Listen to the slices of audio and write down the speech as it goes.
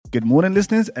Good morning,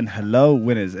 listeners, and hello,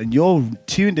 winners. And you're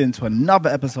tuned in to another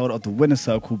episode of the Winner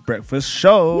Circle Breakfast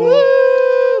Show.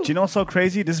 Woo! Do you know what's so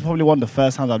crazy? This is probably one of the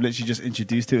first times I've literally just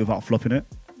introduced it without flopping it.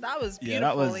 That was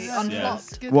beautifully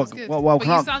unflopped. Good, Well, but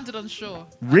you sounded unsure.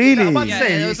 Really? Yeah,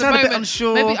 you it was sound a bit moment.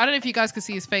 unsure. Maybe, I don't know if you guys could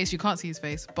see his face. You can't see his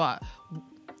face, but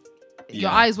your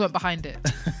eyes weren't behind it.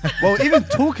 Well, even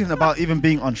talking about even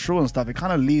being unsure and stuff, it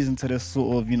kind of leads into this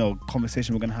sort of,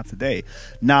 conversation we're going to have today.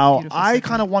 Now, Beautiful I segment.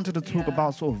 kind of wanted to talk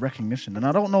about sort of recognition, and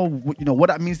I don't know, what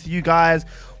that means to you guys,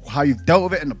 how you've dealt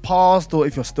with it in the past, or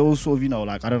if you're still sort of,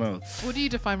 I don't know. What do you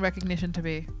define recognition to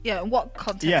be? Yeah, in what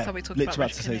context are we talking about literally about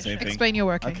to say the recognition? same thing. Explain your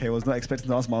working. Okay, I was not expecting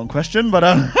to ask my own question, but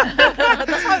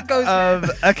That's how it goes.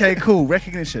 okay, cool.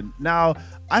 Recognition. Now,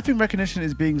 I think recognition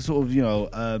is being sort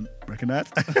of,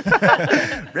 recognized.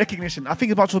 Recognition. I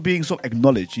think it's about sort of being sort of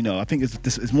acknowledged. I think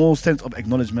it's more sense of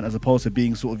acknowledgement as opposed to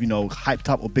being sort of, hyped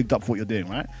up or bigged up for what you're doing,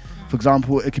 right? For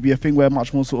example, it could be a thing where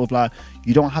much more sort of like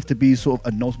you don't have to be sort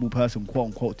of a notable person, quote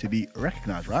unquote, to be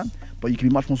recognized, right? But you can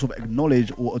be much more sort of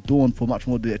acknowledged or adorned for much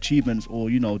more the achievements or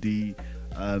the.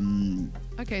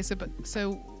 Okay,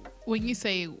 so when you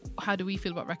say how do we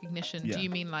feel about recognition, Yeah. do you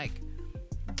mean like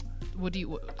what do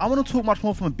you? I want to talk much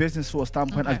more from a business sort of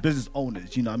standpoint as business owners.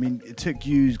 It took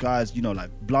you guys, like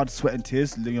blood, sweat, and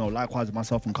tears. Likewise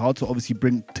myself and Carl to obviously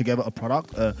bring together a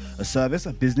product, a service,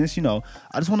 a business. I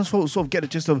just want to sort of get the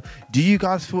gist of: do you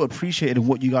guys feel appreciated in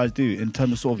what you guys do in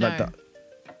terms of sort of No. like that?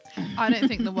 I don't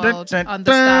think the world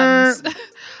understands.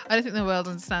 I don't think the world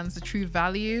understands the true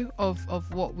value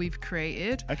of what we've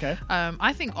created. Okay.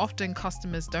 I think often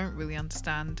customers don't really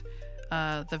understand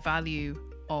the value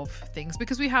of things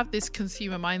because we have this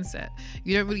consumer mindset.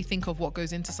 You don't really think of what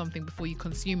goes into something before you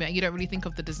consume it, and you don't really think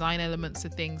of the design elements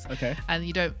of things. Okay. And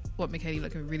you don't. What, Michaela,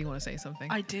 you really want to say something?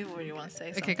 I do really want to say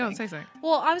something. Okay, go on, say something.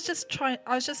 Well, I was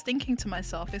just thinking to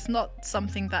myself, it's not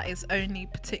something that is only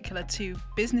particular to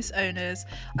business owners.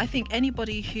 I think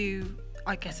anybody who,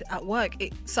 I guess at work,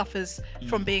 it suffers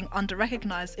from being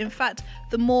under-recognized. In fact,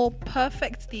 the more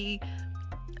perfect the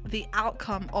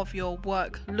outcome of your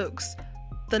work looks,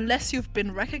 the less you've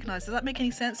been recognized. Does that make any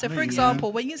sense? So, for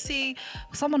example, when you see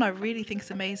someone I really think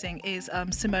is amazing is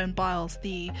Simone Biles,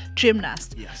 the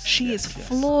gymnast. Yes, she is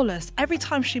flawless. Every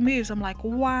time she moves, I'm like,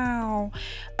 wow.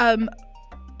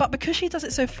 But because she does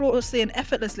it so flawlessly and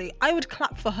effortlessly, I would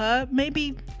clap for her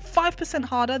maybe 5%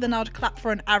 harder than I would clap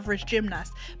for an average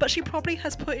gymnast. But she probably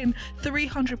has put in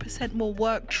 300% more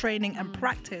work, training, and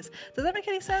practice. Does that make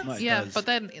any sense? Right. Yeah, does. but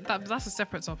then that's a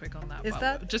separate topic on that. Is but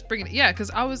that? just bringing it? Yeah, because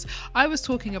I was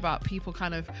talking about people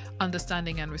kind of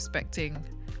understanding and respecting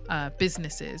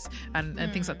businesses and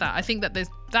things like that. I think that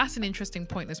that's an interesting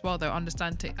point as well, though,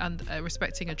 understanding and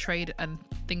respecting a trade and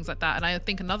things like that. And I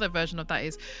think another version of that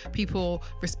is people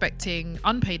respecting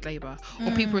unpaid labor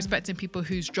or people respecting people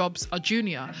whose jobs are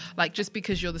junior. Like just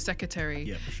because you're the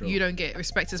secretary, for sure. you don't get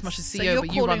respect as much as So CEO, you're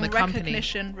but you run the company.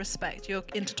 recognition, respect. You're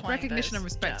intertwining Recognition those. and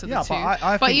respect are Yeah, the two. but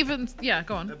I think- even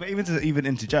go on. But even to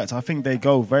interject, I think they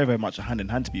go very, very much hand in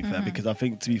hand, to be fair, because I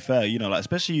think, to be fair, like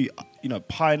especially,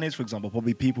 pioneers, for example,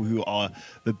 probably people who are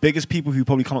the biggest people who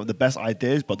probably come up with the best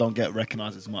ideas but don't get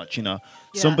recognized as much,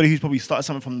 Somebody who's probably started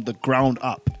something from the ground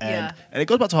up. And it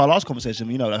goes back to our last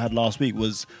conversation, that I had last week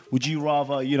was, would you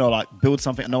rather, like build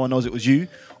something and no one knows it was you?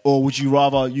 Or would you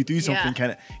rather you do something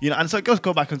and so it goes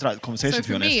go back into that conversation, So to be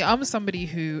for honest. me, I'm somebody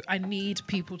who I need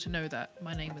people to know that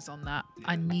my name is on that.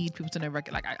 I need people to know.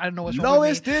 I don't know what's wrong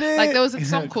Lois with me. did it! Like there was a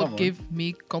song Come called on. "Give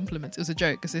Me Compliments." It was a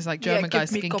joke because it's like German give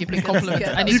guys me singing "Give me compliments." compliments."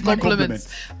 Yeah. I need Give me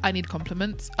compliments. I need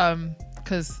compliments.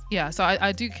 Because so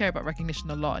I do care about recognition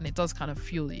a lot, and it does kind of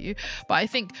fuel you. But I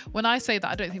think when I say that,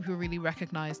 I don't think people really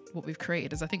recognize what we've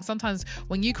created. Is I think sometimes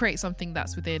when you create something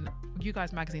that's within You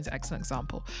Guys Magazine's an excellent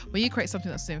example. When you create something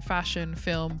that's in fashion,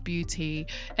 film, beauty,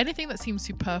 anything that seems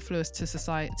superfluous to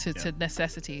society, to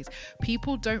necessities,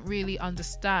 people don't really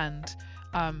understand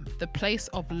the place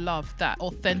of love that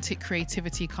authentic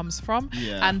creativity comes from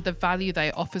and the value that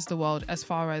it offers the world as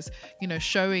far as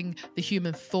showing the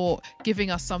human thought, giving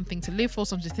us something to live for,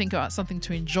 something to think about, something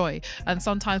to enjoy. And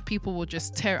sometimes people will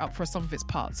just tear it up for some of its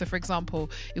parts. So for example,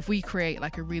 if we create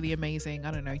like a really amazing,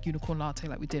 I don't know, unicorn latte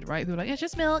like we did, right? People are like, it's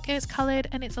just milk and it's colored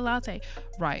and it's a latte,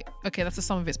 right? Okay, that's the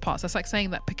sum of its parts. That's like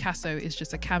saying that Picasso is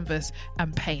just a canvas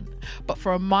and paint. But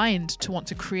for a mind to want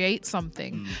to create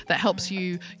something that helps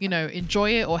you enjoy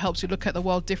it or helps you look at the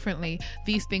world differently,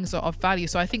 these things are of value.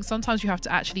 So I think sometimes you have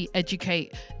to actually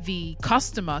educate the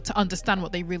customer to understand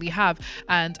what they really have.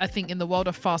 And I think in the world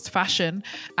of fast fashion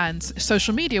and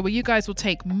social media, where you guys will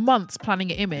take months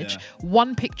planning an image,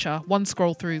 one picture, one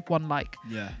scroll through, one like.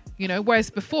 you know. Whereas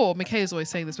before, Michaela's always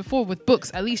saying this, before with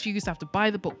books, at least you used to have to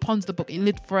buy the book, ponder the book, it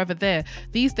lived forever there.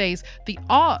 These days, the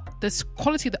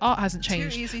quality of the art hasn't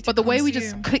changed, but the way we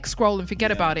just click, scroll and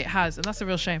forget about it has, and that's a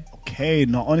real shame. Okay,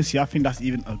 no, honestly, I think that's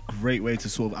even a great way to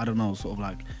sort of, I don't know, sort of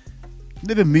like,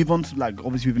 not even move on to like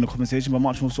obviously within the conversation, but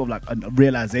much more sort of like a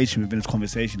realization within this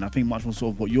conversation. I think much more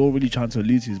sort of what you're really trying to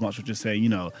allude to is much more just saying, you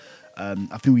know,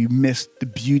 I think we missed the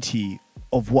beauty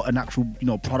of what an actual, you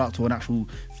know, product or an actual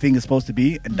thing is supposed to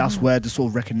be, and that's where the sort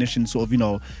of recognition sort of, you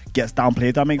know, gets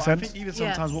downplayed. That makes sense. I think even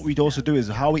sometimes what we'd also do is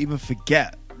how we even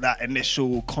forget that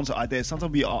initial concept idea.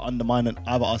 Sometimes we are undermining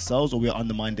either ourselves or we are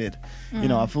undermined. You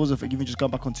know, I feel as if even just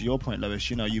going back onto your point, Lois,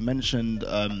 you know, you mentioned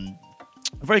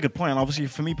a very good point, and obviously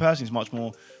for me personally it's much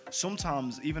more,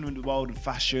 sometimes even in the world of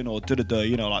fashion or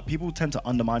you know, like people tend to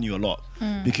undermine you a lot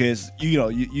because you know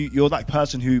you're that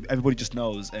person who everybody just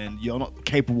knows, and you're not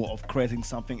capable of creating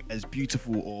something as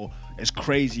beautiful or as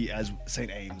crazy as St.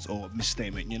 Ames or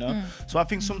Misstatement, you know. So I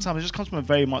think sometimes it just comes from a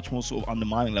very much more sort of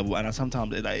undermining level, and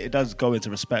sometimes it does go into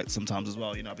respect sometimes as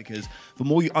well, you know, because the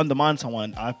more you undermine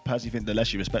someone, I personally think the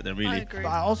less you respect them, really. I agree. But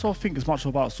I also think it's much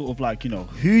about sort of like, you know,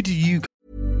 who do you...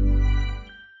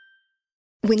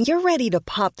 When you're ready to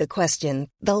pop the question,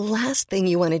 the last thing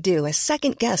you want to do is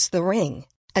second-guess the ring.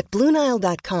 At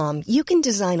BlueNile.com, you can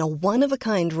design a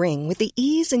one-of-a-kind ring with the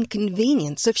ease and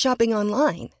convenience of shopping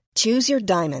online. Choose your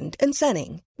diamond and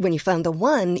setting. When you find the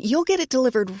one, you'll get it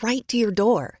delivered right to your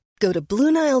door. Go to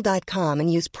BlueNile.com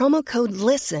and use promo code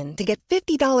LISTEN to get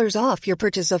 $50 off your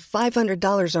purchase of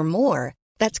 $500 or more.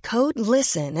 That's code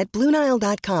LISTEN at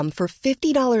BlueNile.com for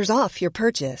 $50 off your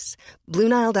purchase.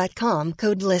 BlueNile.com,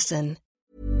 code LISTEN.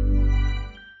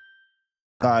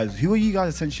 Guys, who are you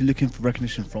guys essentially looking for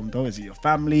recognition from though? Is it your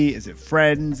family? Is it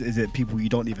friends? Is it people you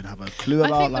don't even have a clue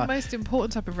about? I think the most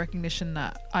important type of recognition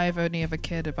that I've only ever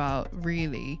cared about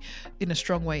really in a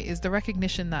strong way is the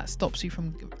recognition that stops you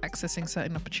from accessing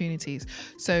certain opportunities.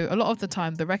 So a lot of the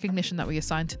time, the recognition that we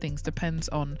assign to things depends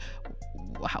on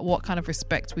what kind of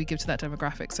respect we give to that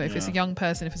demographic. So if it's a young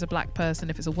person, if it's a black person,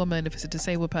 if it's a woman, if it's a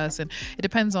disabled person, it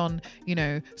depends on, you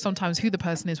know, sometimes who the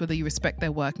person is, whether you respect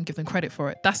their work and give them credit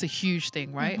for it. That's a huge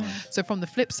thing, right? So from the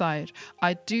flip side,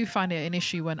 I do find it an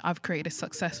issue when I've created a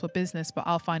successful business, but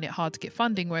I'll find it hard to get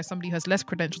funding, whereas somebody who has less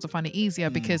credentials will find it easier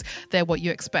because they're what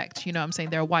you expect. You know what I'm saying?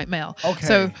 They're a white male. Okay.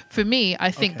 So for me, I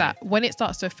think that when it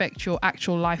starts to affect your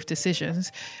actual life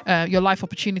decisions, your life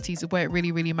opportunities is where it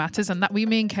really, really matters. And that me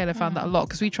and Kayla found that a lot,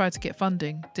 because we tried to get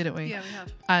funding, didn't we? Yeah, we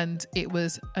have. And it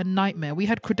was a nightmare. We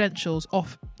had credentials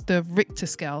off the Richter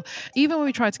scale. Even when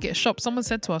we tried to get a shop, someone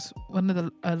said to us, one of the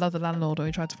other landlord, when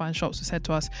we tried to find shops, said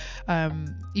to us,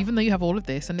 even though you have all of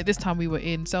this, and at this time we were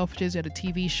in Selfridges, we had a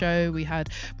TV show, we had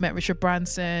met Richard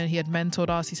Branson, he had mentored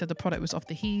us, he said the product was off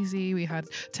the Heezy, we had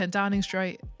 10 Downing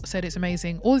Street, said it's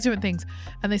amazing, all these different things.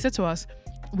 And they said to us,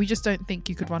 we just don't think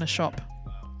you could run a shop.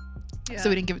 So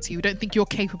we didn't give it to you. We don't think you're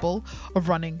capable of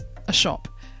running a shop.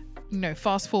 You know,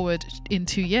 fast forward in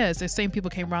 2 years, those same people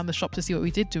came around the shop to see what we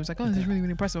did do. It was like, oh, this is really,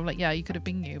 really impressive. I'm like, yeah, you could have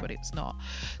been you, but it's not.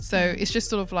 So it's just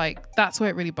sort of like, that's where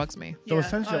it really bugs me. So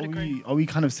essentially, are we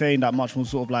kind of saying that much more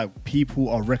sort of like people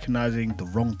are recognizing the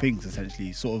wrong things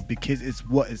essentially, sort of because it's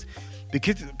what is...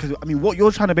 Because I mean, what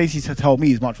you're trying to basically tell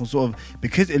me is much more sort of,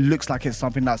 because it looks like it's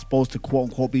something that's supposed to quote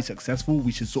unquote be successful,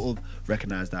 we should sort of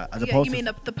recognize that. As opposed you mean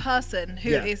the person who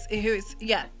is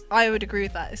I would agree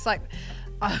with that. It's like,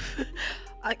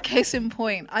 case in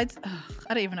point, I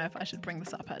don't even know if I should bring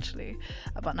this up actually,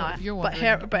 but no. Here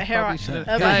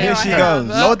she goes.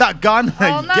 Load that gun.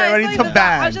 Oh, no, get ready to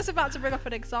bang. I was just about to bring up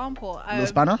an example. Little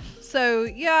spanner. So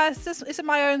yeah, it's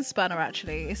my own spanner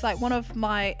actually. It's like one of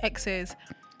my exes.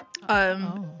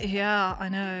 Yeah, I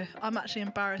know. I'm actually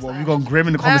embarrassed. Well, we've gone grim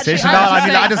in the conversation now.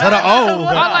 I just heard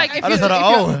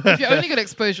If you're only going to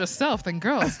expose yourself, then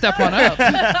girl, step on up.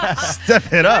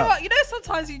 Step it up. You know,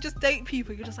 sometimes you just date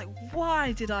people, you're just like,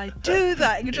 why did I do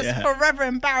that? And you're just forever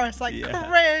embarrassed, like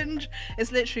cringe.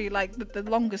 It's literally like the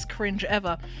longest cringe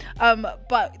ever.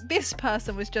 But this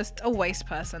person was just a waste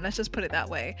person. Let's just put it that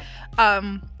way.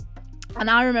 And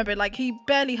I remember, like, he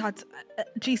barely had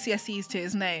GCSEs to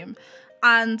his name.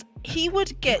 And he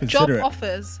would get job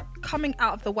offers coming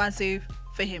out of the wazoo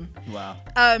for him. Wow.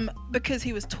 Because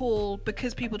he was tall,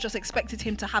 because people just expected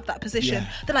him to have that position.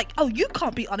 They're like, oh, you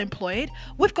can't be unemployed.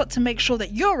 We've got to make sure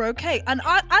that you're okay. And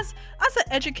I, as an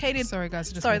educated... Sorry,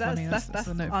 guys. That's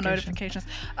our notifications.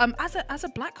 As a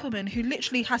black woman who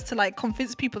literally has to like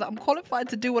convince people that I'm qualified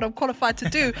to do what I'm qualified to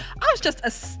do, I was just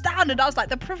astounded. I was like,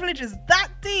 the privilege is that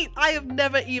deep. I have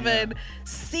never even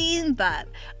seen that.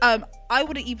 I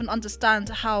wouldn't even understand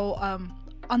how...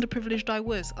 underprivileged I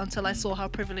was until I saw how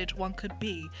privileged one could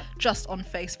be just on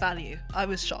face value. I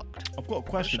was shocked. I've got a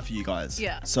question for you guys.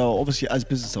 Yeah. So obviously, as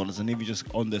business owners, and even just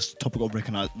on this topic of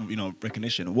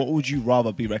recognition, what would you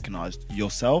rather be recognized,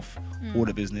 yourself or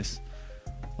the business?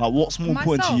 Like, what's more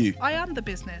important to you? I am the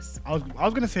business. I was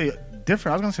going to say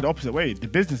different. I was going to say the opposite way. The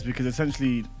business, because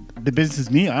essentially the business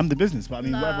is me. I'm the business. But I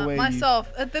mean, whatever way.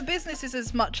 Myself, the business is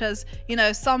as much as, you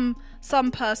know, some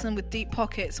person with deep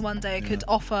pockets one day could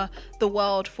offer the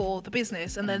world for the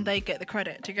business, and then they get the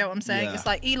credit. Do you get what I'm saying? Yeah. It's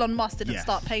like Elon Musk didn't Yes.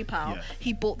 start PayPal. Yes.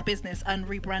 He bought the business and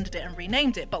rebranded it and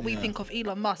renamed it. But we think of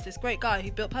Elon Musk, this great guy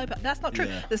who built PayPal. That's not true.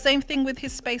 Yeah. The same thing with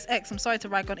his SpaceX. I'm sorry to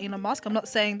rag on Elon Musk. I'm not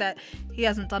saying that he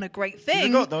hasn't done a great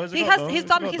thing. goat though, he's a He goat has. though, He's he's a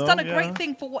done. goat He's though, done a yeah. great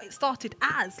thing for what it started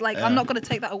as. Like, I'm not going to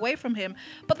take that away from him.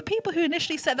 But the people who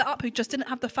initially set that up, who just didn't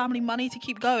have the family money to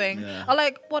keep going, are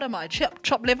like, what am I, chop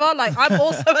liver? Like, I'm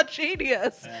also a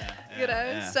genius, you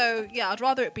know. So yeah, I'd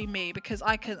rather it be me, because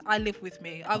I live with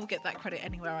me. I will get that credit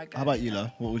anywhere I go. How about you, Lo?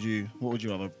 What would you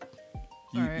rather?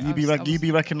 Sorry, You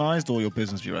be recognized or your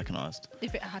business be recognized?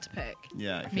 If it had to pick,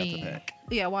 Yeah, if you Me. had to pick.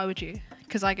 yeah. Why would you?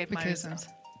 Because I gave my Because reasons.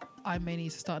 I may need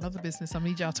to start another business. I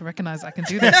need y'all to recognize I can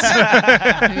do this.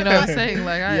 You know what I'm saying?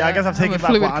 Like, Yeah, I guess I'm I'm taking a back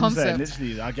fluid what I'm concept. saying.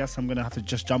 Literally, I guess I'm gonna have to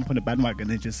just jump on the bandwagon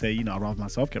and just say, you know, I'd rather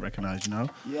myself get recognized. You know.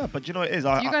 Yeah, but you know what it is. Do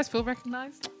you guys feel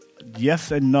recognized? Yes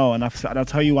and no, and I'll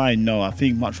tell you why I know. I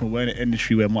think much more we're in an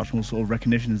industry where much more sort of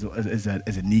recognition is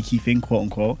a sneaky thing, quote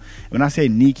unquote. When I say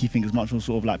sneaky thing, it's much more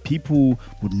sort of like people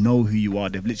would know who you are.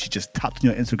 They've literally just tapped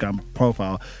on your Instagram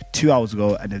profile 2 hours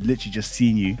ago, and they've literally just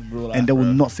seen you, real life, and they will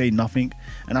bro. not say nothing.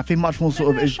 And I think much more sort Maybe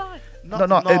of they're is. shy.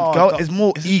 It's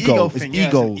more it's an ego. It's thing, yeah,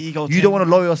 ego. it's an ego You thing. don't want to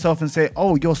lower yourself and say,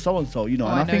 "Oh, you're so and so," you know. Oh,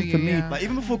 and I I know think for you, me, yeah. Like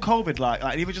even before COVID,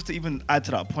 like even just to even add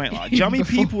to that point, like do you know how many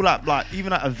people like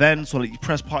even at events or like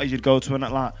press parties you'd go to and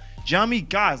like. Do you know how many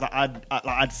guys like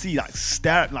I'd see like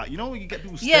stare like, you know, when you get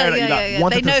people staring at you like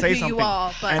wanted They know to say who something. you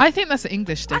are, but I think that's an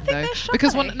English thing, think though. they're shy.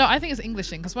 Because I think it's an English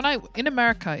thing. Because in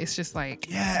America, it's just like,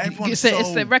 Yeah, everyone's it's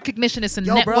so- the recognition, it's a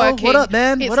Yo, bro, networking. what up,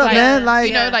 man? It's What up, man? Like-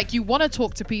 you know, Yeah. like you want to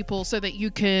talk to people so that you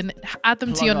can add them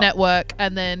to Plug your up. network,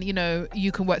 and then you know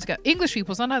you can work together. English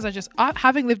people, sometimes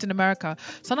having lived in America,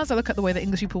 sometimes I look at the way that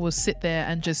English people will sit there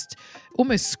and just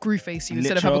almost screw face you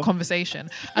instead of have a Literal.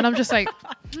 conversation, and I'm just like,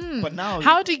 But now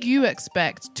how do you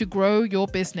expect to grow your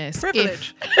business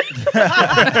privilege. if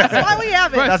That's why we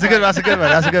have it. that's a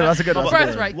good one.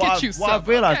 Birthright, what get you what I've some,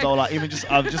 realized okay? though,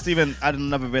 like I've just even added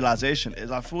another realization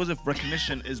is I feel as if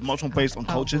recognition is much more based on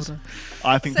cultures. hold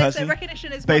I think So personally,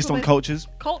 recognition is based on probably- cultures.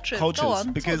 Cultures. Go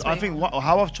on. Because Talk I to think me.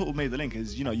 how I've sort of made the link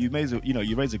is you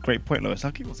raised a great point, Lois.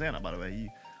 I keep on saying that, by the way.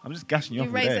 I'm just gashing you You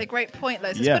off raised today. a great point,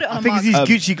 Lois. Let's Yeah. put it on I a think it's mark.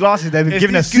 these Gucci glasses they've been It's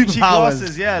giving us these Gucci superpowers.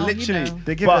 glasses, yeah, Oh, you literally. know.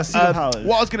 They're giving us superpowers.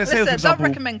 What I was gonna say, Listen, for don't example,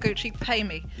 recommend Gucci. Pay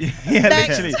me. yeah, Next.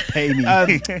 literally. Pay me.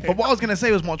 But what I was gonna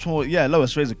say was much more. Yeah,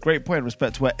 Lois raised a great point in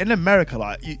respect to where in America,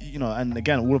 like you know, and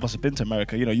again, all of us have been to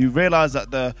America. You know, you realize that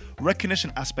the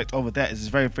recognition aspect over there is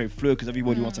very, very fluid because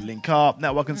everybody wants to link up,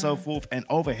 network, and so forth. And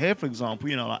over here, for example,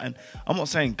 you know, like, and I'm not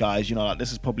saying, guys, you know, like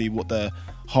this is probably what the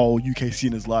whole UK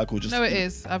scene is like, or just No, it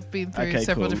is. I've been through Okay,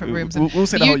 several cool. different rooms. We'll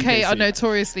say the the whole UK UK are scene.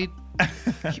 notoriously.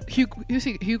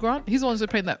 Hugh Grant. He's the one who's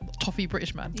playing that toffee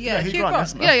British man. Yeah, Hugh Hugh Grant,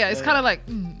 Grant. that's- Yeah. It's kind of like.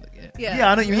 Yeah.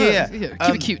 Yeah, I know you. Yeah.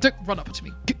 Keep it cute. Don't run up to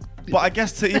me. But I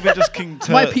guess to even just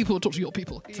to My people talk to your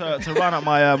people. to run up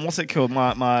my what's it called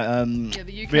my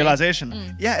the UK.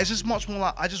 realization. Yeah, it's just much more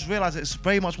like I just realized it's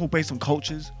very much more based on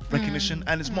cultures, recognition,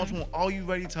 and it's much more. Are you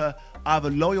ready to either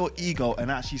lower your ego and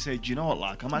actually say, do you know what,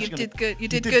 like I'm You actually did good. You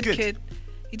did did good, kid.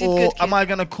 You did or good, kid. am I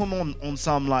gonna come on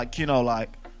some like like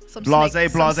Some blase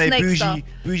snake- some snake stuff.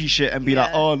 bougie shit and be Yeah.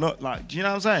 like, oh no, like, do you know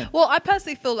what I'm saying? Well, I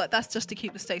personally feel like that's just to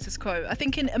keep the status quo. I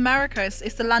think in America,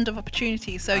 it's the land of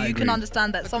opportunity, so you can agree.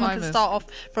 understand that The someone can climbers. start off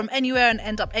from anywhere and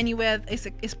end up anywhere.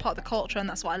 It's part of the culture, and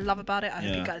that's what I love about it. I hope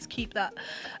Yeah. you guys keep that.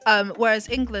 Whereas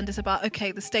England is about,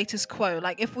 okay, the status quo.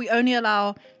 Like, if we only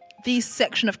allow these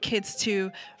section of kids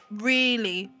to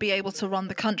really be able to run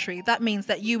the country, that means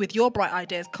that you with your bright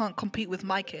ideas can't compete with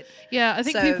my kid. Yeah, I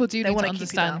think So people do they need to wanna keep you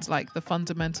down. understand like the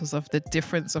fundamentals of the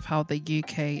difference of how the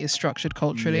UK is structured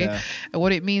culturally. Yeah. And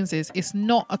what it means is it's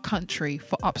not a country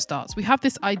for upstarts. We have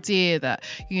this idea that,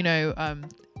 you know,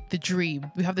 the dream.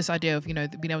 We have this idea of, you know,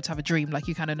 being able to have a dream like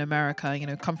you can in America, you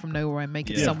know, come from nowhere and make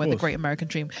it Yeah, somewhere, of the course. great American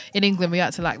dream. In England, we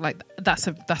act to like that's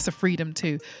a freedom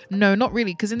too. No, not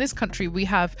really, because in this country we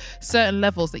have certain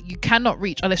levels that you cannot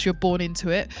reach unless you're born into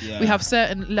it. Yeah. We have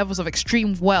certain levels of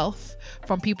extreme wealth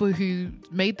from people who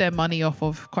made their money off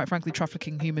of, quite frankly,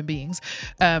 trafficking human beings,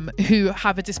 who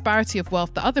have a disparity of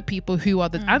wealth that other people who are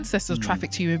the ancestors of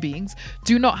trafficked human beings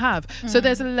do not have. So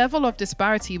there's a level of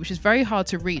disparity which is very hard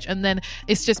to reach, and then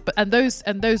it's just but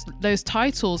those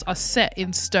titles are set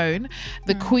in stone.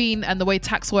 The queen and the way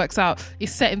tax works out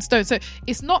is set in stone. So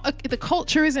it's not the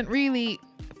culture isn't really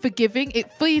forgiving.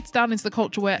 It feeds down into the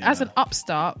culture where as an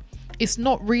upstart, it's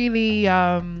not really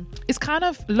it's kind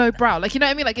of lowbrow, like, you know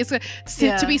what I mean, like it's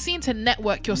to be seen to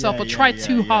network yourself or try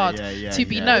too hard to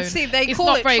be known. See, they it's call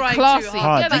not it very trying too classy.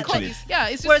 hard. It's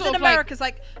just Whereas sort in of like, America, it's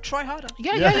like try harder.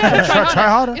 Try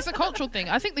harder. It's a cultural thing.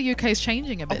 I think the UK is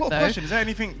changing a bit I've got though. a question. Is there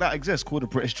anything that exists called a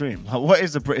British dream? Like, what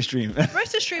is the British dream?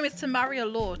 British dream is to marry a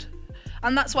lord.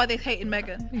 And that's why they hated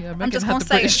Meghan. Yeah, I'm Meghan just had gonna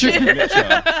the say British it. dream.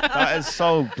 That is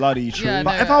so bloody true. Yeah,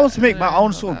 But no, if I was to make my no, own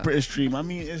not sort of that. British dream, I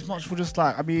mean, it's much for just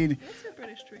like, I mean, What's a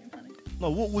British dream, honey? No,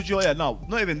 what would your no,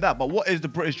 not even that, but what is the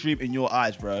British dream in your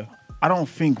eyes, bro? I don't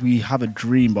think we have a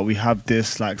dream, but we have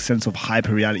this like sense of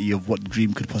hyper reality of what the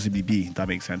dream could possibly be. That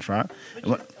makes sense, right? Which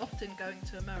is often going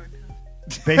to America.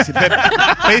 Basically,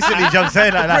 I'm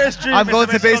saying like, I'm going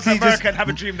to basically just have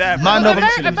a dream there. Man Well, of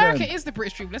America, America America is the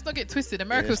British dream. Let's not get twisted.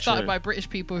 America was it's started true. by British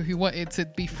people who wanted to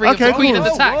be free Okay, of the Queen cool.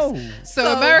 and the tax. Whoa.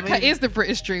 So America is the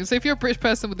British dream. So if you're a British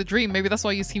person with a dream, maybe that's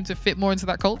why you seem to fit more into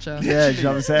that culture. Yeah, you know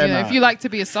what I'm saying? You know, Like, if you like to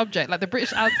be a subject, like the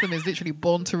British anthem is literally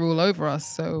born to rule over us.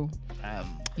 So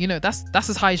you know that's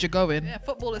as high as you're going. Yeah,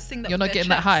 footballers sing that. You're with not their getting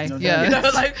that chest. high. No, Yeah. You know,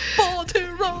 like ball to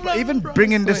roll. But even roll.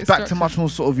 bringing this Right, back to structure. much more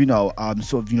sort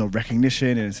of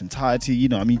recognition in its entirety. You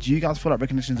know, I mean, do you guys feel like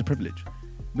recognition is a privilege?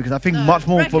 Because I think much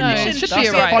more from recognition Recognition should be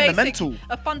a be right. fundamental.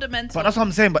 A fundamental. But that's what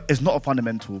I'm saying. But it's not a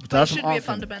fundamental. But it That's should what be I'm a saying.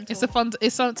 fundamental.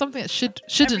 It's something that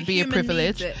shouldn't Every be a human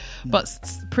privilege, needs it. but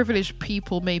privileged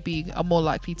people maybe are more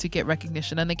likely to get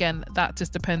recognition. And again, that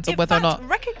just depends on In whether fact, or not.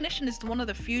 recognition is one of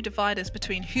the few dividers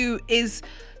between who is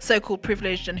so-called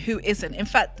privileged and who isn't. In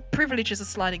fact, privilege is a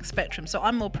sliding spectrum. So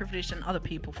I'm more privileged than other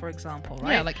people, for example,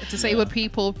 right? Yeah, like disabled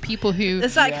people who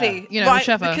Exactly. You know, right?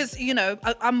 whichever. Because, you know,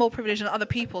 I'm more privileged than other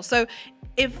people. So,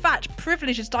 in fact,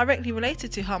 privilege is directly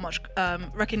related to how much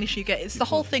recognition you get. It's the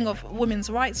whole thing of women's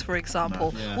rights, for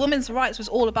example. Women's rights was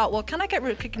all about, well, can I get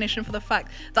recognition for the fact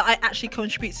that I actually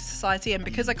contribute to society? And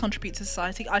because I contribute to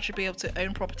society, I should be able to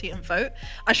own property and vote.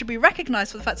 I should be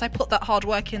recognized for the fact that I put that hard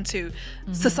work into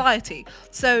society.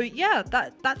 So, yeah,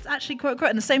 that's actually quite great.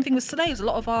 And the same thing with slaves. A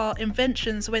lot of our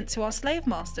inventions went to our slave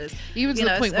masters. Even to You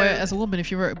the know, point so- where, as a woman,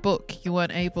 if you wrote a book, you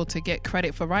weren't able to get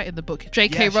credit for writing the book.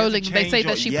 J.K. Yes, you have to Rowling, they say change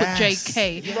that she your- put yes.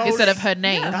 J.K. instead of her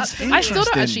name. That's I still don't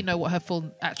interesting. actually know what her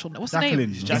full actual name. What's the name?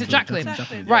 Jacqueline. Is it Jacqueline?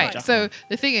 Jacqueline. Right. Yeah, So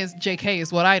the thing is, J.K.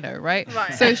 is what I know, right?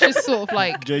 Right. So it's just sort of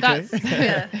like JK? that's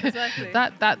Yeah, exactly.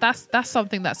 that's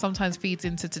something that sometimes feeds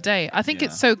into today. I think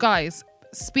it's so, guys.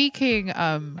 Speaking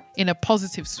in a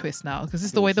positive twist now, because this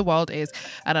is the way the world is,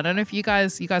 and I don't know if you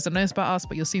guys don't know this about us,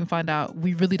 but you'll soon find out.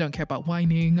 We really don't care about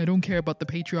whining. I don't care about the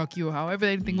patriarchy or however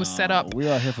anything was set up. We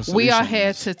are here for We are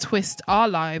solutions. here to twist our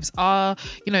lives,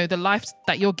 the life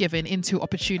that you're given into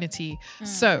opportunity.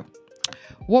 So,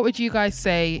 what would you guys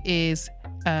say is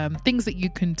things that you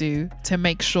can do to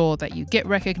make sure that you get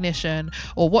recognition,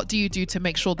 or what do you do to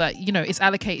make sure that it's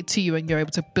allocated to you and you're able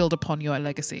to build upon your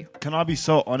legacy? Can I be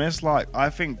so honest? Like,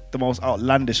 I think the most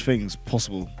outlandish things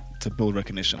possible to build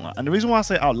recognition. Like, and the reason why I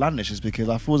say outlandish is because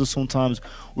I feel that sometimes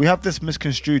we have this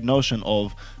misconstrued notion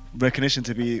of recognition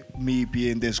to be me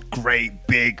being this great,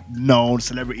 big, known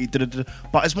celebrity,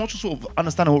 but it's more just sort of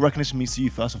understanding what recognition means to you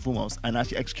first and foremost, and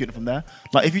actually execute it from there.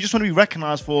 Like, if you just want to be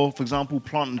recognized for example,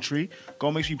 planting a tree, go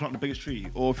and make sure you plant the biggest tree.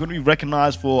 Or if you want to be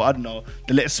recognized for, I don't know,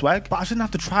 the little swag. But I shouldn't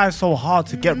have to try so hard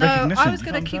to get No, recognition. I was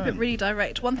going to keep it really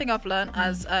direct. One thing I've learned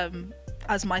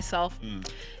as myself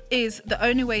is the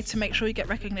only way to make sure you get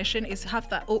recognition is have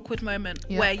that awkward moment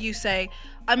where you say,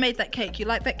 I made that cake. You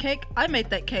like that cake? I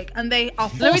made that cake. And they are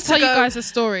forced Let me tell to you go, guys a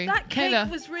story. That cake Kayla.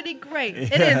 was really great.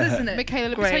 It is, isn't it? Michaela,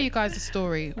 let me Great. tell you guys a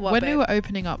story. What, When babe? we were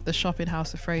opening up the shop in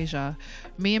House of Fraser,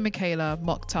 me and Michaela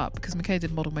mocked up, because Michaela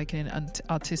did model making and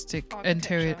architectural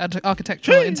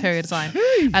interior design.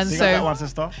 And So you got that so one,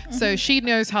 sister? So she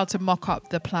knows how to mock up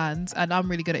the plans, and I'm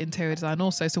really good at interior design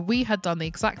also. So we had done the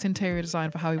exact interior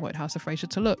design for how we wanted House of Fraser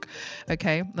to look.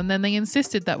 Okay. And then they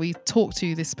insisted that we talk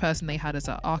to this person they had as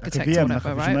an architect or VM, whatever,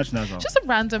 like a right? merchandiser. Just a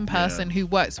random person who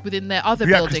works within their other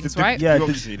Yeah, 'cause buildings, the- right? Yeah,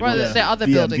 Bureaucracy, Right, Yeah. their other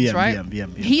VM, buildings, VM, right?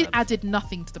 VM. He added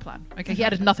nothing to the plan. Okay, he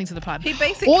added nothing to the plan. He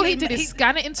basically- all he did is he-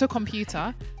 scan it into a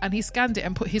computer, and he scanned it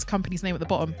and put his company's name at the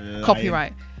bottom.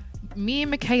 Copyright. Me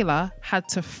and Michaela had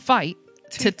to fight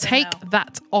to take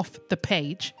that off the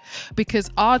page, because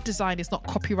our design is not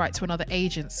copyright to another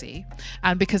agency,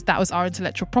 and because that was our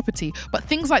intellectual property. But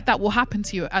things like that will happen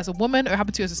to you as a woman, or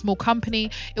happen to you as a small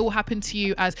company. It will happen to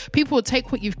you as people will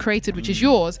take what you've created, which is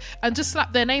yours, and just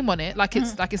slap their name on it like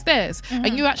it's theirs.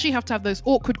 And you actually have to have those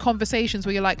awkward conversations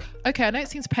where you're like, okay, I know it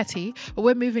seems petty, but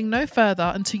we're moving no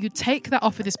further until you take that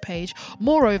off of this page.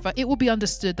 Moreover, it will be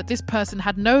understood that this person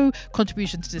had no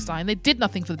contribution to design. They did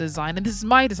nothing for the design, and this is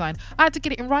my design. I had to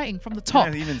get it in writing from the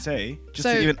top. To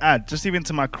even add, just even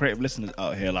to my creative listeners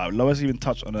out here, like Lois even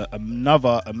touched on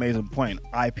another amazing point,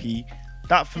 IP.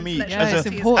 That for me,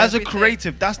 as a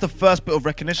creative, that's the first bit of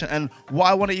recognition. And what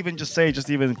I want to even just say, just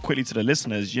even quickly to the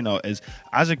listeners, you know, is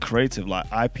as a creative, like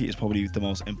IP is probably the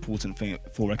most important thing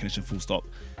for recognition, full stop.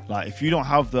 Like if you don't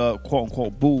have the quote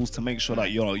unquote balls to make sure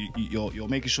that you're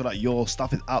making sure that your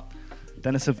stuff is up,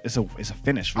 then it's a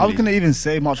finish. Really. I was going to even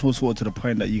say much more sort of to the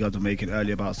point that you guys were making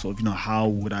earlier about sort of, you know, how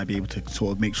would I be able to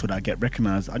sort of make sure that I get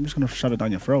recognized? I'm just going to shove it down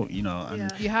your throat, you know.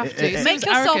 And you have to make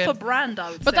yourself a brand,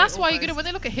 I would say. But that's why you're gonna, when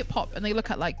they look at hip hop and they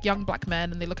look at like young black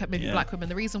men and they look at maybe black women,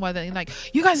 the reason why they're like,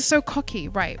 you guys are so cocky,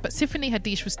 right? But Tiffany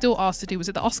Haddish was still asked to do, was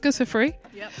it the Oscars for free?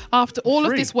 Yep. After all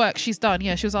of this work she's done,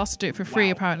 she was asked to do it for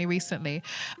free apparently recently.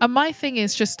 And my thing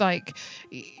is just like,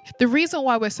 the reason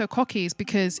why we're so cocky is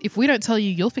because if we don't tell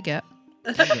you, you'll forget.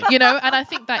 You know, and I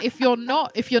think that if you're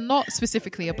not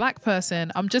specifically a black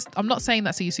person, I'm not saying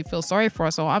that so you feel sorry for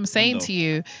us, or I'm saying to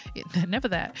you, never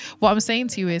that. What I'm saying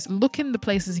to you is look in the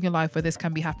places in your life where this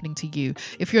can be happening to you.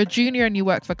 If you're a junior and you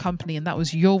work for a company and that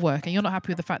was your work and you're not happy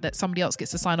with the fact that somebody else gets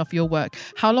to sign off your work,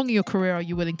 how long in your career are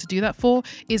you willing to do that for?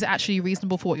 Is it actually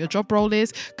reasonable for what your job role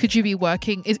is? Could you be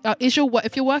working? Is your work,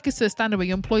 if your work is to a standard where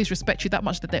your employees respect you that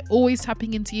much that they're always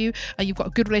tapping into you and you've got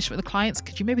a good relationship with the clients,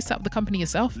 could you maybe set up the company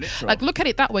yourself? Like look at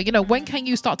it that way. You know, when can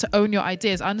you start to own your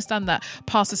ideas? I understand that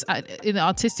past in the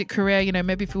artistic career, you know,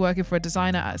 maybe if you're working for a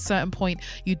designer at a certain point,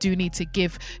 you do need to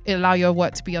allow your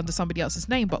work to be under somebody else's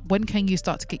name. But when can you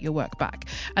start to get your work back?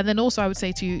 And then also I would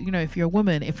say to you, you know, if you're a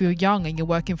woman, if you're young and you're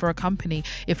working for a company,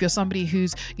 if you're somebody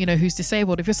who's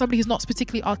disabled, if you're somebody who's not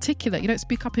particularly articulate, you don't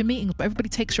speak up in meetings, but everybody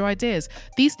takes your ideas.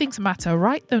 These things matter.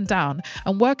 Write them down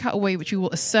and work out a way which you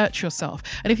will assert yourself.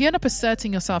 And if you end up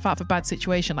asserting yourself out of a bad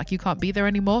situation, like you can't be there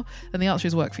anymore, then the answer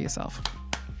is work for yourself.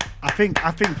 I think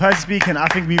personally speaking, I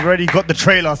think we've already got the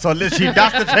trailer. So literally,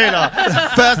 that's the trailer.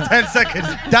 First 10 seconds,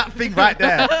 that thing right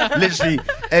there, literally.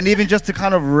 And even just to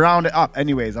kind of round it up,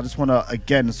 anyways, I just want to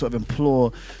again sort of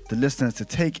implore the listeners to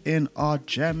take in our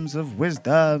gems of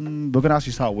wisdom. We're gonna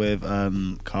actually start with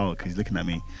Carl, because he's looking at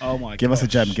me. Oh my! Give us a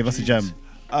gem. Give us a gem.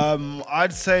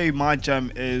 I'd say my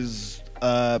gem is.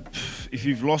 If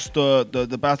you've lost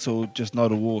the battle, just know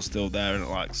the war's still there, and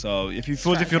like so. If you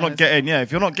feel as if you're not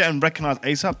getting recognized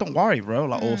ASAP, don't worry, bro.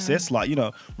 Like or sis, like you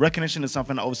know, recognition is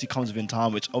something that obviously comes within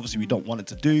time, which obviously we don't want it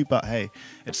to do, but hey,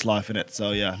 it's life in it. So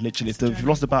yeah, literally, if you've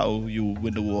lost the battle, you'll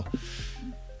win the war.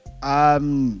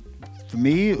 For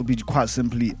me, it would be quite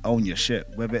simply own your shit.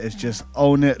 Whether it's just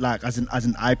own it like as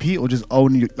an IP, or just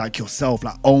own like yourself,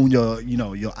 like own your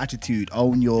your attitude,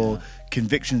 own your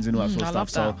convictions and all that sort of stuff.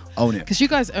 So own it, because you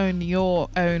guys own your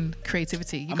own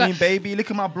creativity. Baby, look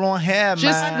at my blonde hair,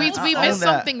 man. We missed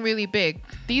something really big.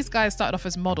 These guys started off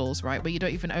as models, right, where you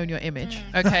don't even own your image.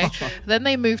 Okay, then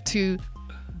they moved to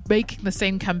making the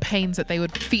same campaigns that they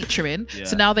would feature in.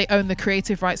 So now they own the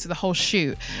creative rights to the whole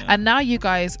shoot. And now you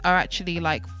guys are actually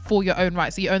like for your own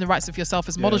rights. So you own the rights of yourself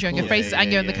as models, you own your faces,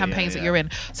 and you own the campaigns that you're in.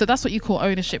 So that's what you call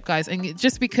ownership, guys. And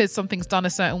just because something's done a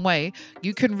certain way,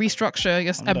 you can restructure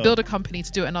and build a company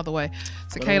to do it another way.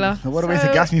 So Kayla, what a way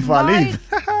to gas me before I leave.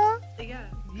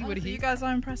 You guys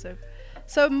are impressive.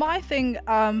 So my thing,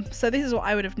 so this is what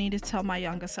I would have needed to tell my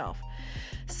younger self.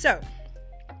 So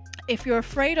if you're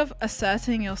afraid of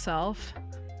asserting yourself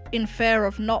in fear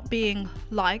of not being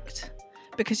liked,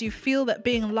 because you feel that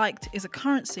being liked is a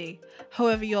currency,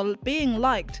 however, you're being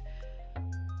liked,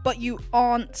 but you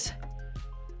aren't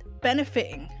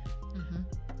benefiting,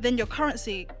 then your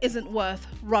currency isn't worth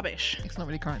rubbish. It's not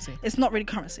really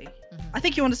currency. I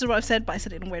think you understood what I've said, but I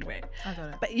said it in a weird way. I got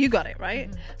it. But you got it, right?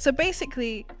 So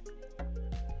basically,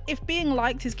 if being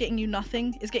liked is getting you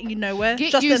nothing, is getting you nowhere,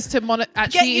 get used to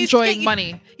enjoying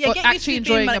money. Yeah, or get actually used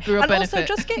to enjoying money. a real and benefit.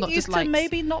 Also, just get used to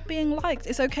maybe not being liked.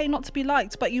 It's okay not to be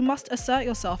liked, but you must assert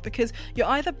yourself, because you're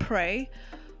either prey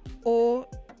or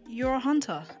you're a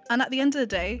hunter. And at the end of the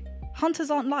day, hunters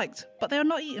aren't liked, but they are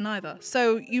not eaten either.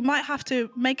 So you might have to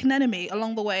make an enemy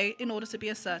along the way in order to be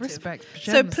assertive. Respect.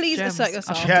 So Gems, please gems. assert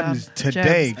yourself. Gems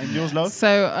today. Gems. And yours, love?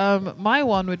 So my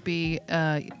one would be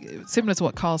similar to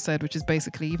what Carl said, which is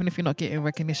basically, even if you're not getting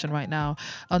recognition right now,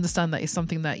 understand that it's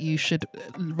something that you should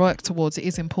work towards. It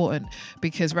is important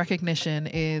because recognition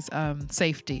is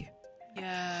safety.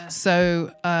 Yeah.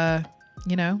 So,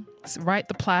 write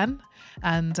the plan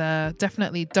and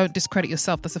definitely don't discredit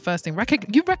yourself. That's the first thing.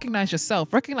 You recognize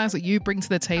yourself, recognize what you bring to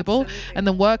the table. Absolutely. And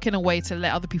then work in a way to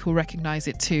let other people recognize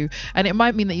it too. And it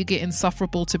might mean that you get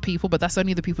insufferable to people, but that's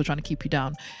only the people trying to keep you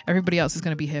down. Everybody else is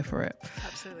going to be here for it.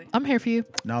 Absolutely. I'm here for you.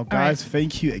 Now, guys,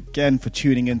 thank you again for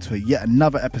tuning in to yet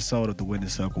another episode of the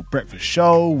Winner's Circle Breakfast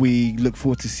Show. We look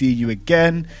forward to seeing you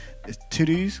again. It's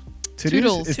Toodles.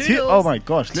 Toodles. It's Toodles. Oh my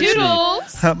gosh, literally.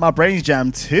 Toodles. My brain's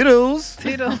jammed. Toodles.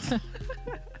 Toodles.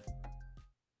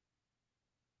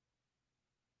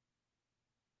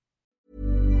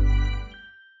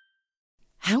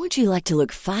 How would you like to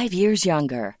look 5 years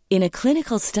younger? In a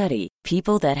clinical study,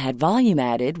 people that had volume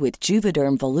added with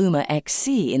Juvederm Voluma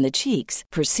XC in the cheeks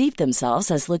perceived themselves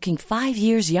as looking 5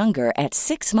 years younger at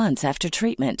 6 months after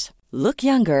treatment. Look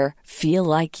younger, feel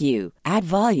like you. Add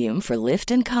volume for lift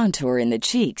and contour in the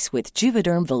cheeks with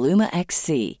Juvederm Voluma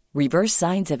XC. Reverse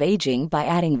signs of aging by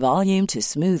adding volume to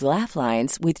smooth laugh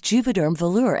lines with Juvederm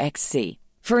Volure XC.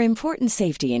 For important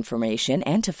safety information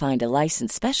and to find a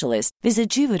licensed specialist, visit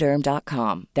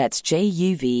Juvederm.com. That's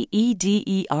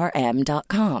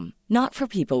JUVEDERM.com. Not for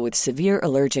people with severe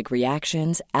allergic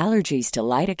reactions, allergies to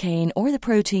lidocaine, or the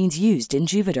proteins used in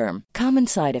Juvederm. Common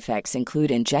side effects include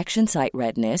injection site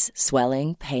redness,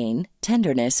 swelling, pain,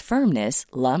 tenderness, firmness,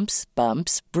 lumps,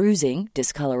 bumps, bruising,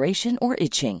 discoloration, or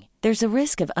itching. There's a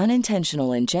risk of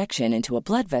unintentional injection into a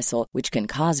blood vessel, which can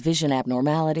cause vision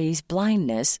abnormalities,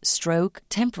 blindness, stroke,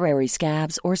 temporary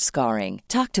scabs, or scarring.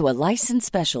 Talk to a licensed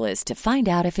specialist to find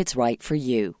out if it's right for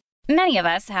you. Many of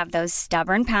us have those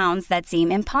stubborn pounds that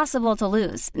seem impossible to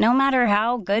lose, no matter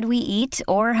how good we eat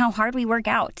or how hard we work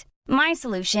out. My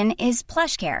solution is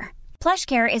PlushCare.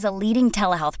 PlushCare is a leading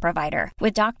telehealth provider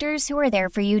with doctors who are there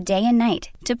for you day and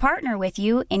night to partner with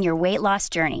you in your weight loss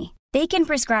journey. They can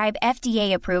prescribe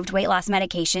FDA-approved weight loss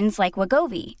medications like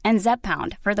Wegovy and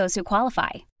Zepbound for those who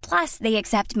qualify. Plus, they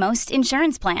accept most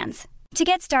insurance plans. To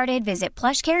get started, visit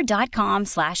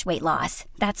plushcare.com/weightloss.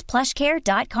 That's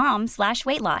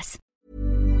plushcare.com/weightloss.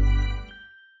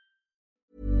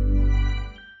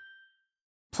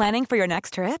 Planning for your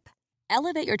next trip?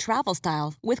 Elevate your travel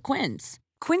style with Quince.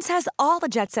 Quince has all the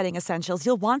jet-setting essentials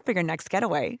you'll want for your next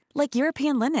getaway, like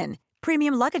European linen,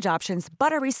 premium luggage options,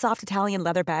 buttery soft Italian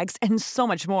leather bags, and so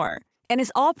much more. And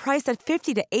is all priced at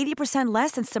 50 to 80%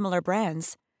 less than similar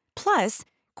brands. Plus,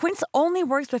 Quince only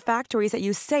works with factories that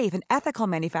use safe and ethical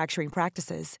manufacturing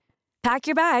practices. Pack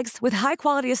your bags with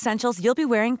high-quality essentials you'll be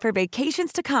wearing for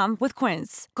vacations to come with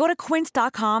Quince. Go to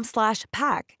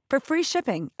quince.com/pack for free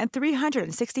shipping and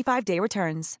 365-day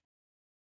returns.